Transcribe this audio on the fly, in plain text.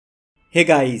Hey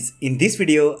guys, in this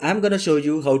video I'm gonna show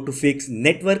you how to fix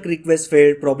network request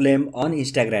failed problem on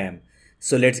Instagram.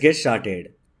 So let's get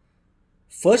started.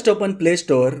 First open Play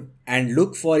Store and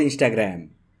look for Instagram.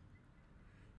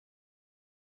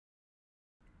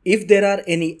 If there are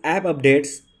any app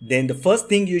updates, then the first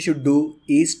thing you should do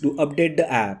is to update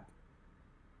the app.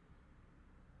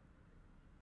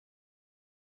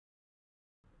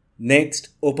 Next,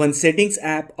 open Settings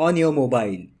app on your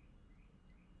mobile.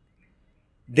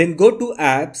 Then go to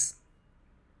Apps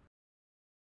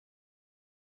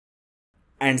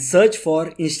and search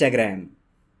for Instagram.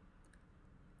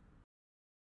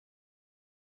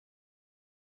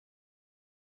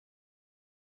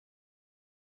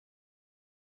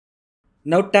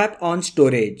 Now tap on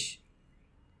Storage.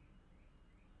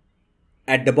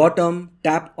 At the bottom,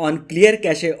 tap on Clear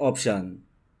Cache option.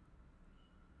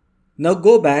 Now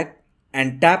go back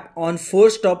and tap on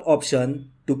Force Stop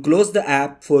option to close the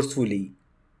app forcefully.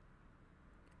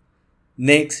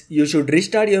 Next, you should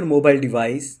restart your mobile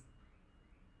device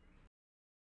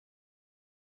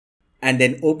and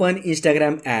then open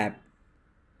Instagram app.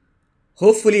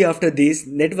 Hopefully after this,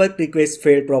 network request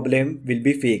failed problem will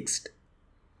be fixed.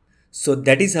 So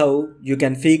that is how you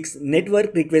can fix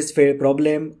network request failed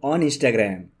problem on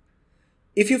Instagram.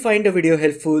 If you find the video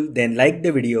helpful, then like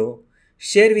the video,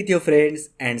 share with your friends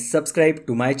and subscribe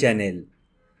to my channel.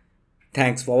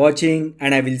 Thanks for watching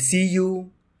and I will see you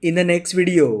in the next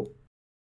video.